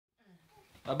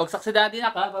Babagsak si daddy na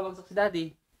ka. Babagsak si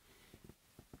daddy.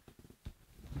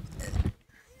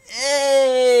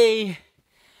 Hey!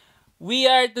 We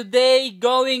are today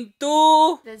going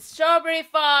to the strawberry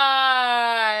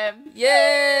farm!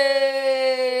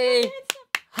 Yay!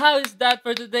 How is that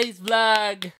for today's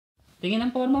vlog? Tingin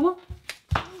ang forma mo.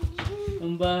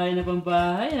 Pambahay na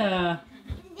pambahay ah.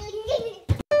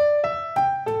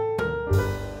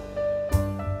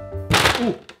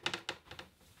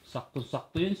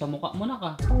 Sakto-sakto yun. Sa mukha mo na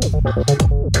ka.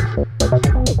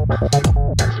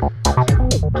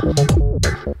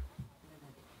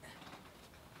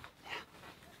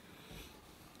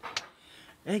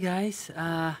 Hey guys,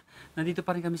 nandito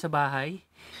pa rin kami sa bahay.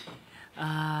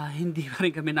 Hindi pa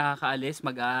rin kami nakakaalis.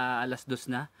 Mag-alas 2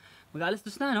 na. Mag-alas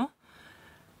 2 na, no?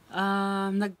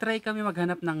 Nag-try kami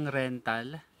maghanap ng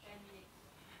rental.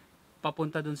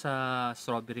 Papunta dun sa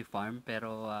strawberry farm.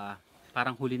 Pero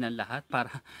parang huli ng lahat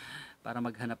para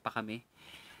maghanap pa kami.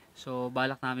 So,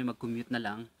 balak namin mag-commute na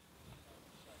lang.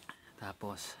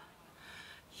 Tapos,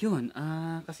 yun.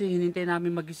 Kasi hinintay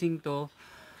namin magising to.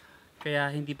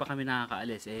 Kaya hindi pa kami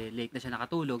nakakaalis. Late na siya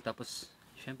nakatulog. Tapos,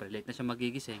 syempre, late na siya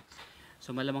magigising.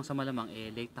 So, malamang sa malamang,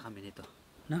 late na kami nito.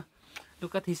 No?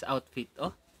 Look at his outfit.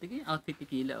 Oh, tignan yung outfit ni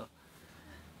Kila. Oh.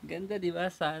 Ganda, di ba?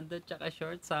 Sandal, tsaka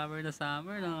short. Summer na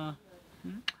summer, no?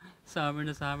 Summer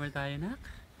na summer tayo, nak.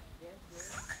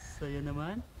 So, yun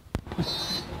naman.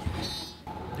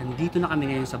 Nandito na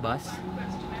kami ngayon sa bus.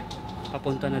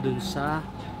 Papunta na dun sa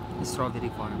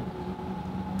strawberry farm.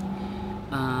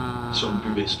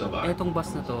 Etong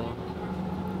bus na to,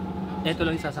 eto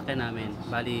lang yung sasakyan namin.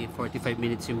 Bali 45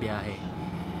 minutes yung biyahe.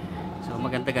 So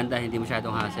maganda-ganda, hindi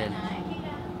masyadong hassle.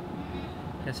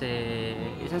 Kasi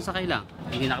isang sakay lang,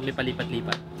 hindi na kami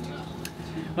palipat-lipat.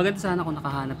 Maganda sana kung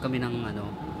nakahanap kami ng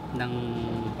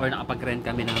or nakapag-rent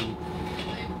kami ng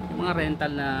yung mga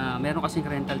rental na, meron kasing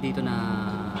rental dito na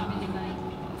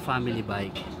family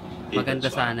bike.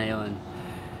 Maganda sana yon.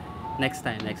 Next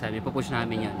time ipupush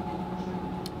namin yan.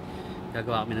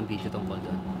 Gagawa kami ng video tungkol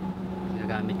doon.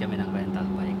 Gagamit kami ng rental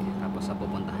bike. Tapos sa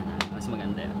pupuntahan namin. Mas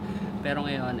maganda yun. Pero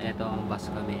ngayon, eto ang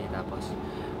bus kami. Tapos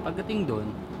pagdating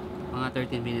doon, mga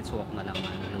 13 minutes walk na lang.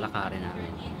 Lalakarin namin.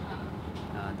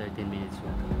 13 minutes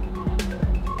walk.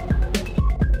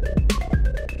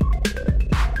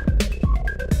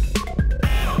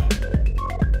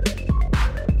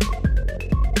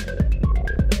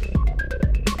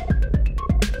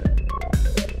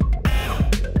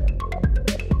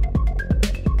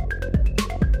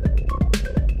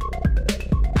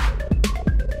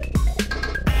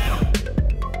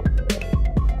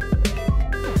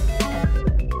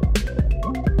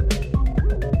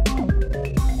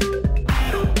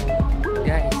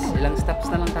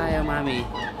 Mami,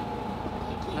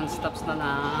 ilang stops na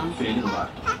lang.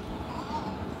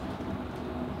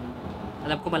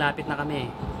 Alam ko malapit na kami.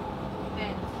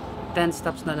 10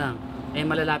 stops na lang.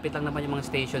 Malalapit lang naman yung mga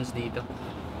stations dito.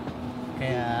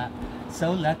 Kaya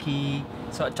so lucky.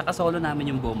 So at saka solo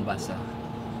namin yung buong bus.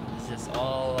 This is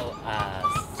all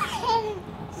us.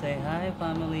 Say hi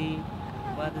family.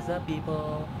 What is up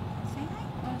people? Say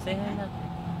hi. Say hi na.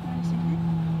 Say hi.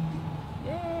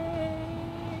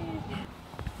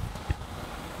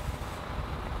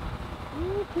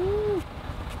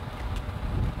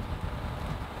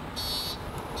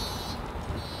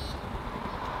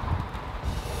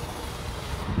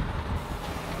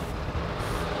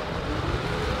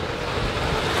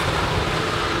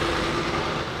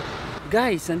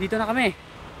 Guys, nandito na kami.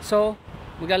 So,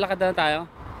 maglalakad na tayo.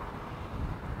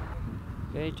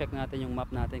 Okay, check natin yung map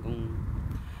natin kung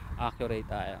accurate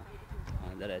tayo.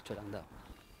 Diretso lang daw.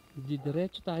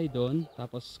 Didiretso tayo doon,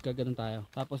 tapos gaganon tayo.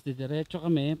 Tapos didiretso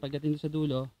kami, pagdating sa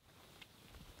dulo,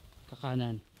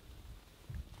 kakanan.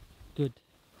 Good.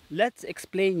 Let's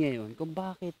explain ngayon kung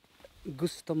bakit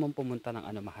gusto mong pumunta ng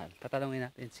mahal. Tatanungin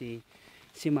natin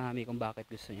si Mami kung bakit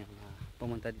gusto niya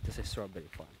pumunta dito sa strawberry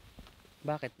farm.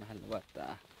 Bakit mahal? What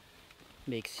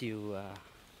makes you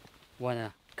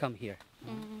wanna come here?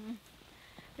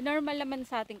 Normal naman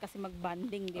sa atin kasi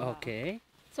mag-bonding, di ba? Okay.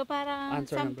 So parang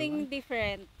Answer something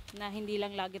different na hindi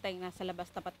lang lagi tayong nasa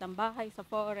labas tapat ng bahay, sa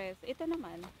forest. Ito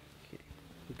naman. Okay.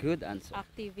 Good answer.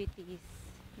 Activities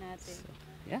natin. So,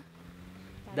 yeah.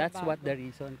 Para That's bago. what the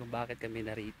reason kung bakit kami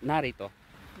narito.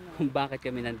 Kung bakit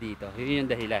kami nandito. Yun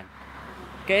yung dahilan.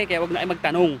 Okay, kaya wag na kayo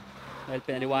magtanong. Dahil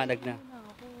pinaliwanag na.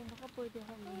 Baka pwede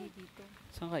akong ihi dito.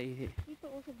 Saan ka ihi? Dito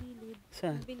o sa gilid.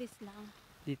 Saan? Bilis lang.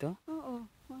 Dito? Oo.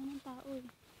 Walang tao eh.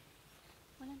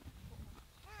 Walang tao.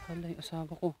 Hala yung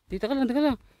asawa ko. Dito ka lang, dito ka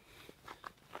lang.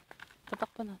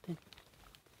 Tatakpan natin.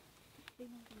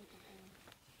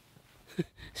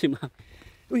 Si Mami.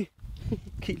 Uy!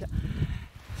 Kila.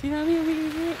 Si Mami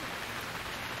umiihi.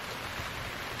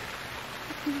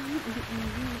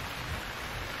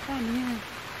 Paano yan?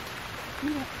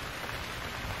 Wala.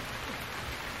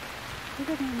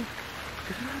 Wala naman.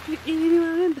 Grabe, ihi ni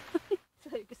Mami.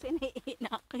 Sabi ko sa'yo, naiihi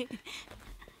na ako eh.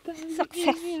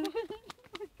 Successful.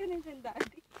 Huwag ka na dyan,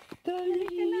 daddy. Dali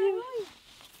ka na, Roy.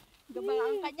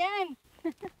 Gabalaan ka dyan.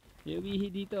 May umihi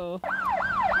dito, oh.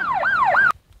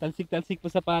 Talsik-talsik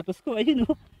pa sapatos ko. Ayun,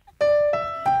 oh.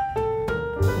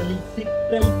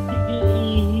 Talsik-talsik yung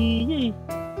ihi niya, eh.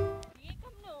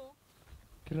 Ikam no.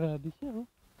 Grabe siya, oh.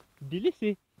 Bilis,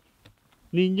 eh.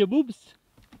 Ninja boobs.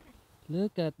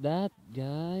 Look at that,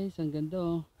 guys. Ang ganda,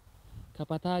 oh.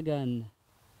 Kapatagan.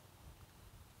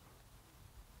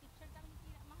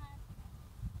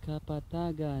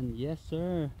 Kapatagan. Yes,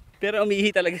 sir. Pero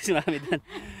umihi talaga si Mami doon.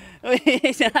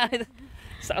 Umihi si Mami doon.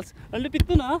 Ang lupit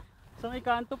to na. Sa may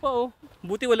kanto pa, oh.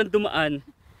 Buti walang dumaan.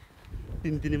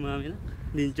 Tindi ni Mami na.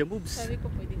 Ninja moves. Sabi ko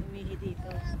pwedeng umihi dito.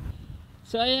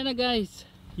 So ayan na, guys.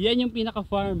 Yan yung pinaka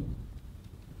farm.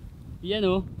 Yan,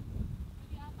 oh.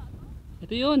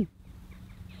 Ito yun.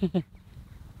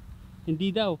 Hindi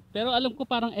daw. Pero alam ko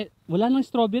parang wala nang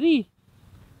strawberry.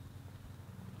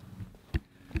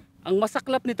 Ang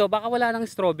masaklap nito, baka wala nang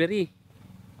strawberry.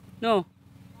 No?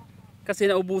 Kasi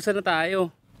naubusan na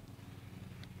tayo.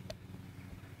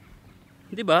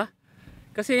 Di ba?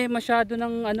 Kasi masyado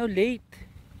ng late.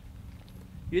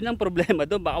 Yun ang problema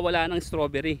doon, baka wala nang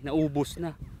strawberry, naubos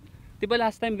na. Di ba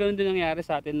last time ganun din nangyari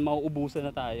sa atin, mauubusan na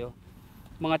tayo.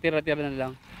 Mga tira-tira na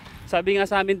lang. Sabi nga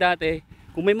sa amin dati,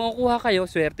 kung may makukuha kayo,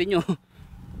 swerte nyo.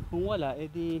 Kung wala,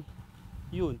 edi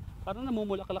yun. Parang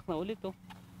namumulaklak na ulit, oh.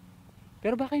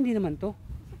 Pero baka hindi naman to.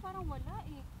 Kasi parang wala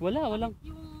eh. Walang.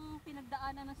 Yung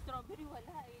pinagdaanan ng strawberry,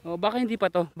 wala eh. Oh, baka hindi pa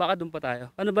to. Baka doon pa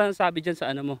tayo. Ano ba ang sabi dyan sa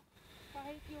ano mo?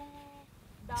 Kahit yung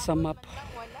dahon Sa map. man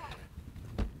lang, wala.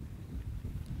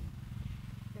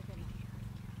 Teka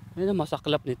lang. Ayun,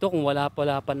 masaklap nito kung wala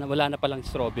na palang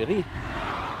strawberry.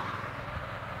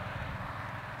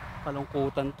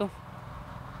 Kalungkutan to.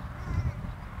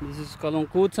 This is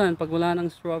kalungkutan pag wala ng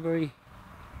strawberry.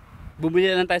 Bumili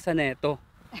lang tayo sa neto.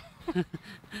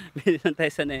 Bili lang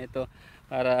tayo sa neto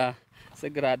para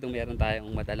siguradong meron tayong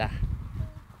madala.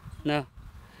 No?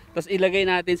 Tapos ilagay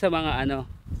natin sa mga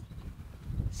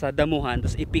sa damuhan,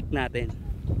 tapos i-pick natin.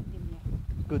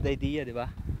 Good idea, di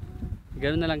ba?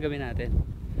 Ganun na lang gawin natin.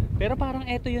 Pero parang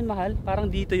eto yun, mahal. Parang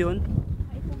dito yun.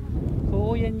 Ito nga.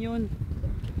 Oo, yan yun.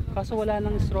 Kaso wala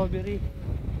nang strawberry.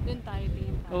 Doon tayo,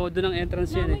 tingin tayo. Oo, doon ang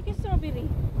entrance yun, May strawberry.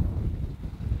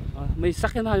 may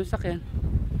sakyan, mahal, sakyan.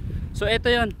 So eto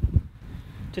yun.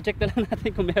 Check na lang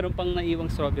natin kung meron pang naiwang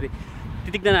strawberry.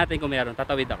 Titignan natin kung meron.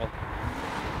 Tatawid ako.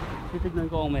 Titignan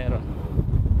ko kung meron.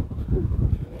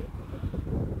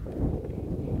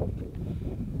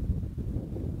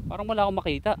 Parang wala akong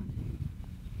makita.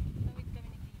 Tawid kami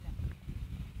ni Kila.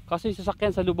 Kasi yung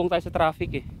sasakyan, sa lubong tayo sa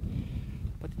traffic, eh.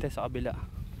 Pati tayo sa kabila.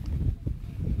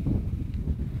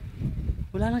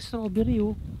 Wala nang strawberry,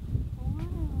 oh. Oo nga.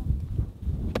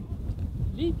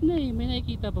 Late na, eh. May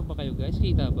nakikita pa ba kayo, guys?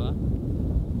 Kita ba?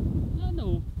 Wala na,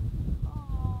 oh.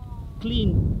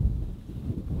 Clean.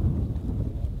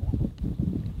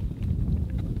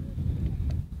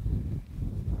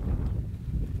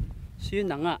 So yun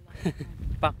na nga.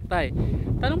 Paktay.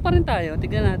 Tanong pa rin tayo,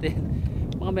 tignan natin.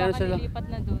 Baka meron Baka sila. nilipat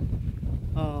na doon.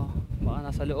 Oo, baka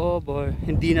nasa loob or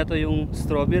hindi na to yung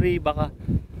strawberry, baka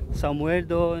somewhere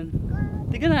doon.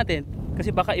 Tignan natin. Kasi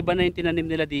baka iba na yung tinanim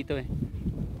nila dito, eh.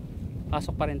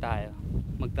 Pasok pa rin tayo.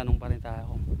 Magtanong pa rin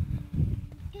tayo kung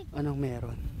anong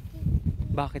meron.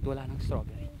 Bakit wala ng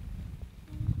strawberry?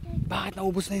 Bakit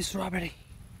naubos na yung strawberry?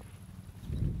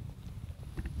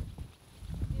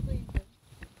 Dito yun doon.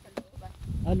 Sa looban.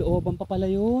 Ah, looban pa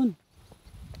pala yun.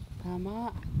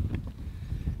 Tama.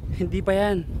 Hindi pa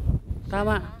yan.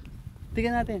 Tama.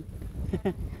 Tingnan natin.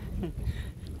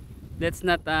 Let's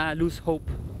not lose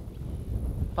hope.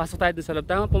 Pasok tayo doon sa loob.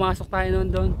 Tama, pumasok tayo noon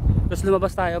doon. Tapos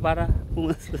lumabas tayo para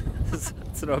pumasok sa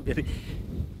strawberry.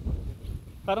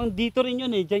 Parang dito rin yun,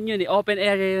 eh. Diyan yun, eh. Open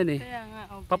area yun, eh. Kaya nga,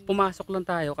 open. Pumasok lang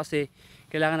tayo kasi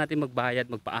kailangan natin magbayad,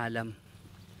 magpaalam.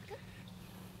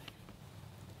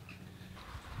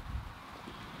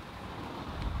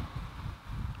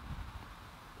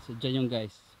 So dyan yung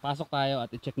guys. Pasok tayo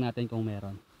at i-check natin kung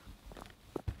meron.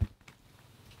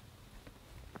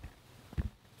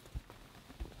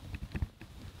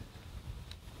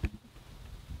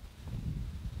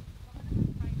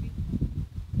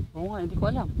 Oo nga, hindi ko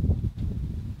alam.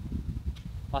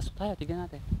 Pasok tayo, tignan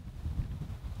natin.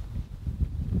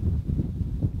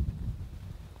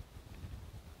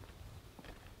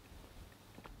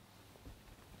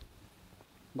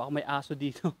 Baka may aso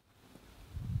dito.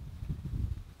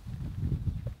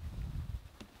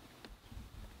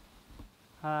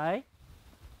 Hi.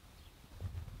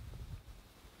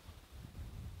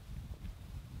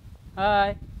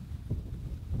 Hi.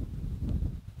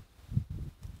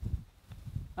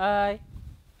 Hi.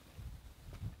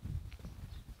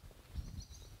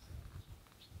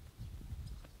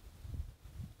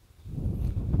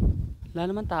 Wala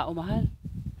naman tao, mahal.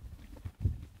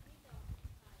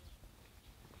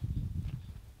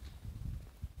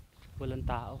 Walang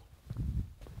tao.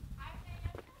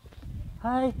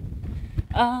 Hi.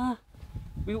 Uh,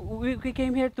 we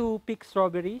came here to pick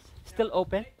strawberries. Still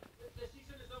open?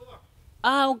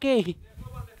 Ah, okay.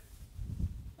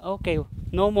 Okay,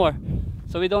 no more.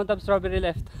 So we don't have strawberry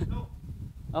left.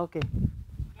 Okay.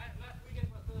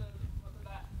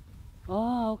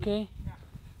 Oh, okay.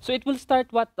 So it will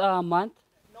start what month?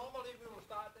 Normally we will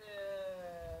start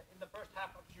in the first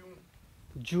half of June.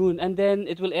 June, and then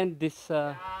it will end this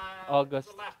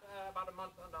August. It will last about a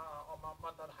month and a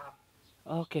month and a half.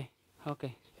 Okay,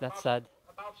 okay. That's sad.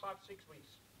 About 5-6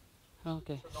 weeks.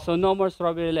 Okay. So no more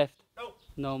strawberry left? No.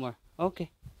 No more. Okay.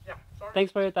 Yeah, sorry.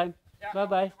 Thanks for your time. Yeah,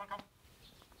 Bye-bye. you're welcome.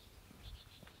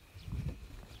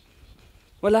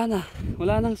 Wala na.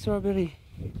 Wala nang strawberry.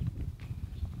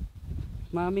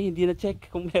 Mami, hindi na check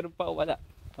kung meron pa o wala.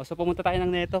 O, so pumunta tayo ng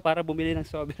Neto para bumili ng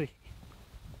strawberry.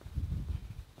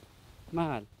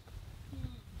 Mahal.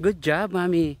 Good job,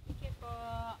 Mami. Thank you po.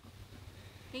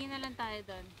 Tingin na lang tayo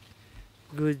doon.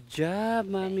 Good job,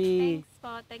 Mami. Thanks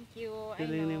po. Thank you.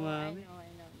 Galing ni I Mami. know.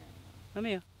 Mami,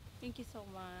 oh. Thank you so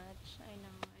much. I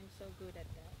know. I'm so good at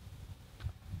that.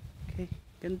 Okay,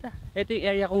 ganda. Ito yung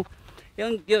area kung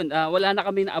yun, wala na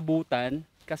kami naabutan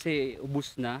kasi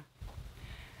ubos na.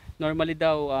 Normally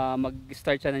daw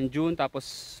mag-start siya ng June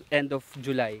tapos end of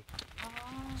July.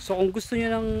 So kung gusto niyo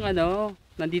ng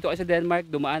nandito kayo sa Denmark,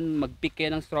 dumaan, mag-pick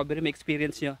kayo ng strawberry, may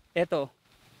experience niyo. Ito.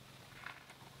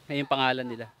 Ayun yung pangalan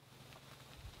nila.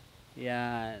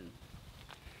 Yan.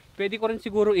 Pwede ko rin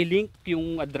siguro i-link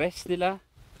yung address nila.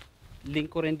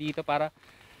 Link ko rin dito para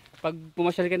pag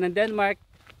pumasyal ka ng Denmark,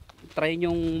 matry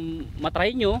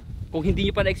nyo kung hindi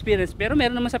nyo pa na-experience. Pero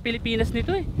meron naman sa Pilipinas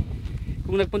nito eh.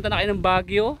 Kung nagpunta na kayo ng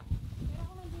Baguio.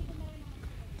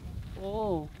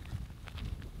 Oo.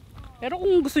 Pero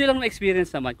kung gusto nyo lang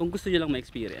ma-experience naman, kung gusto nyo lang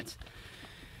ma-experience,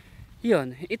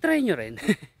 yun, itry nyo rin.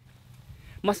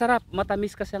 Masarap,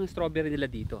 matamis kasi ang strawberry nila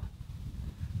dito.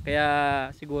 Kaya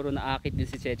siguro naakit din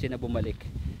si Cheche na bumalik.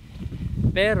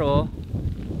 Pero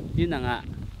yun na nga.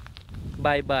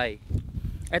 Bye bye.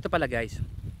 Ito pala guys,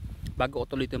 bago ko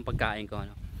tuloy ito yung pagkain ko,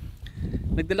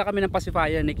 nagdala kami ng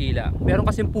pacifier ni Kila. Meron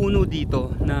kasing puno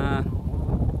dito na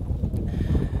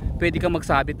pwede kang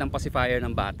magsabit ng pacifier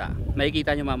ng bata.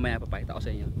 Makikita nyo mamaya, papakita ko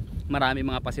sa inyo. Marami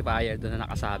mga pacifier doon na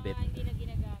nakasabit. Hindi na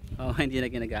ginagamit. Oh, hindi na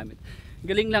ginagamit.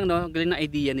 Galing lang, no? Galing na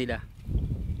idea nila.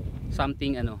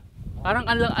 Something parang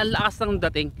ang lakas ng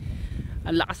dating.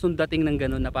 Ang lakas ng dating ng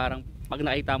ganun na parang pag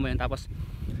nakita mo yan tapos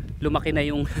lumaki na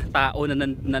yung tao na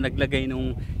naglagay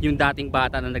yung dating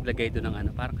bata na naglagay doon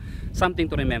ng parang something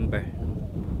to remember.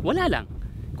 Wala lang.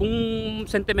 Kung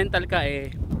sentimental ka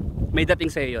may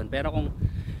dating sa yon. Pero kung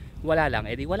wala lang,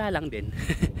 edi wala lang din.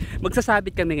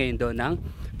 Magsasabit kami ngayon doon ng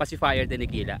pacifier din ni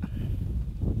Kila.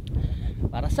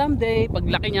 Para someday,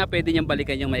 paglaki niya, pwede niyang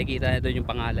balikan yung makikita na doon yung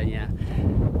pangalan niya.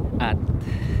 At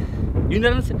yun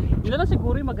na lang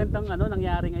siguro yung magandang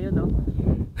nangyari ngayon, no?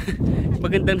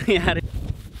 Magandang nangyari.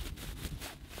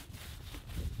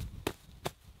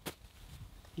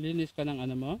 Linis ka ng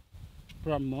mo?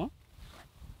 Prom mo?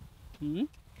 Hindi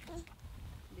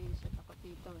siya takot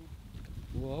dito eh.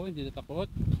 Wow, hindi na takot.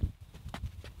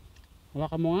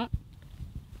 Hawakan mo nga.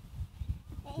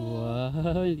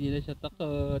 Wow, hindi na siya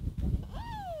takot.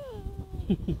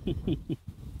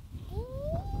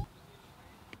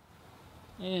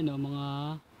 Ayan mga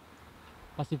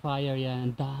pacifier yan.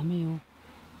 Ang dami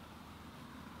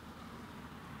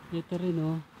Ito rin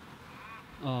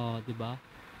diba?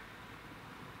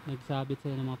 Nagsabit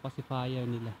sila ng mga pacifier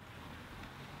nila.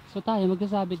 So tayo,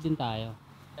 magsasabit din tayo.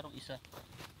 Merong isa.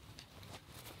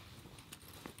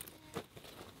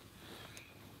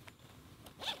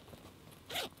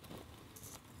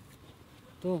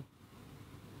 Ito.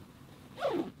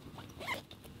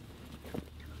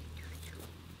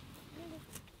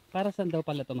 Para saan daw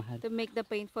pala ito, mahal? To make the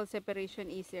painful separation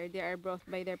easier, they are brought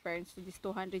by their parents to this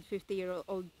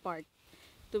 250-year-old park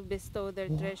to bestow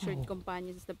their treasured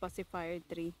companions, the pacifier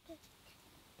tree.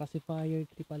 Pacifier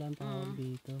tree pala ang tawag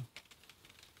dito.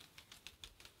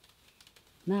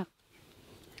 Nak,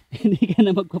 hindi ka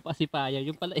na magpapacifier.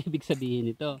 Yung pala ibig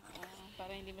sabihin nito.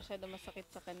 Para hindi masyado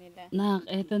masakit sa kanila. Nak,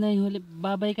 eto na yung huli.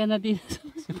 Babay ka na din sa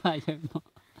pacifier mo.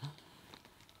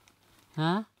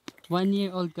 Ha? 1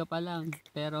 year old ka pa lang.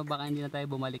 Pero baka hindi na tayo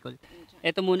bumalik ulit.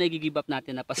 Ito muna i-give up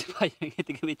natin na pacifier. Ito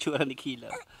yung itsura ni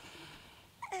Kila.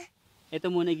 Ito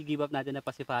muna i-give up natin na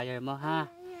pacifier mo, ha?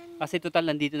 Kasi total,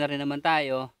 nandito na rin naman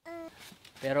tayo.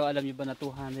 Pero alam niyo ba na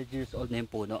 200 years old na yung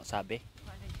puno, sabi?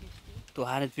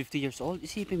 250 years old?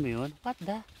 Isipin mo yun? What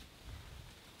the?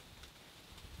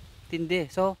 Tindi.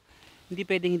 So, hindi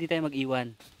pwedeng hindi tayo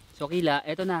mag-iwan. So, Kila,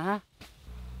 eto na, ha?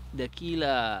 The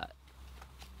Kila.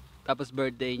 Tapos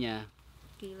birthday niya.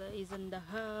 Kila is in the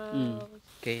house.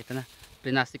 Okay, ito na.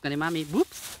 Plinastic na ni Mami.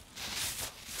 Boops!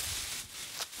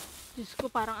 Diyos ko,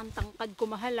 parang ang tangkad ko,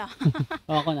 mahal ah.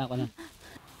 Ako na.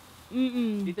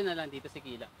 Mm-mm. Dito na lang, dito si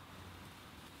Kila.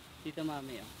 Dito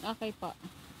Mami, oh. Okay po.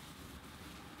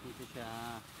 Dito siya.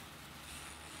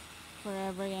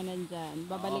 Forever yan nandyan.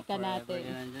 Babalikan natin.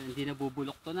 Yan, nandyan. Hindi na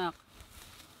bubulok to, nak.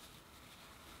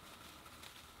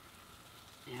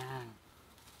 Yan.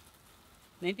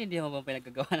 Naintindihan mo ba ang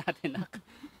pinaggagawa natin, nak?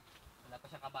 Wala pa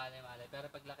siyang kamalay-malay. Pero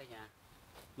paglaki niya,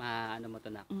 maano mo to,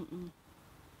 nak. Mm-mm.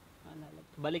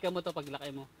 Balikan mo to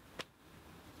paglaki mo.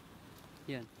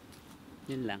 Yun.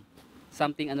 Yun lang.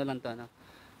 Something ano lang to, no?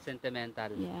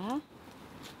 Sentimental. Yeah.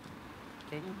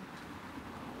 Okay.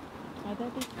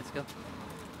 Daddy. Let's go.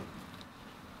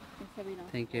 Sabi na.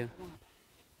 Thank you.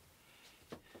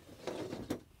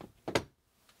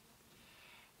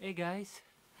 Hey guys,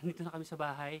 nandito na kami sa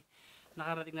bahay.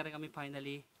 Nakarating na rin kami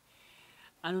finally.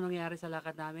 Ano nangyari sa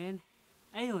lakad namin?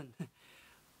 Ayun,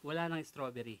 wala nang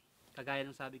strawberry. Kagaya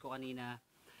ng sabi ko kanina,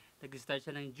 nag-start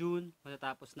siya ng June,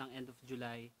 matatapos ng end of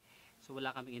July. So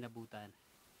wala kaming inabutan.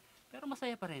 Pero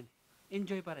masaya pa rin.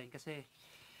 Enjoy pa rin kasi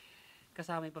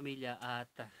kasama yung pamilya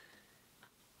at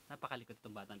napakalikot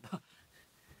itong batang to.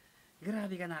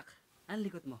 Grabe ka, nak. Ang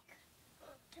likot mo.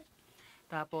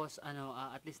 Tapos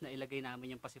at least nailagay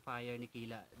namin yung pacifier ni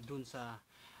Kila dun sa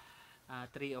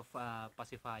tree of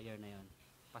pacifier na yon.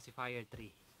 Pacifier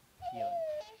tree. Yun.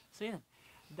 So yun.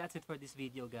 That's it for this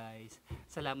video, guys.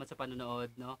 Salamat sa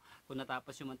panonood, no? Kung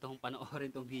natapos yung mantong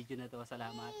panoorin tong video na to,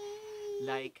 salamat.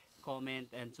 Like, comment,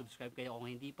 and subscribe kayo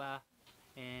kung hindi pa.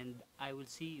 And I will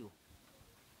see you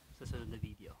sa sunod na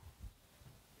video.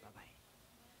 Bye-bye.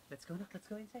 Let's go, nak. Let's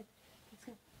go inside. Let's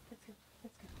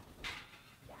go.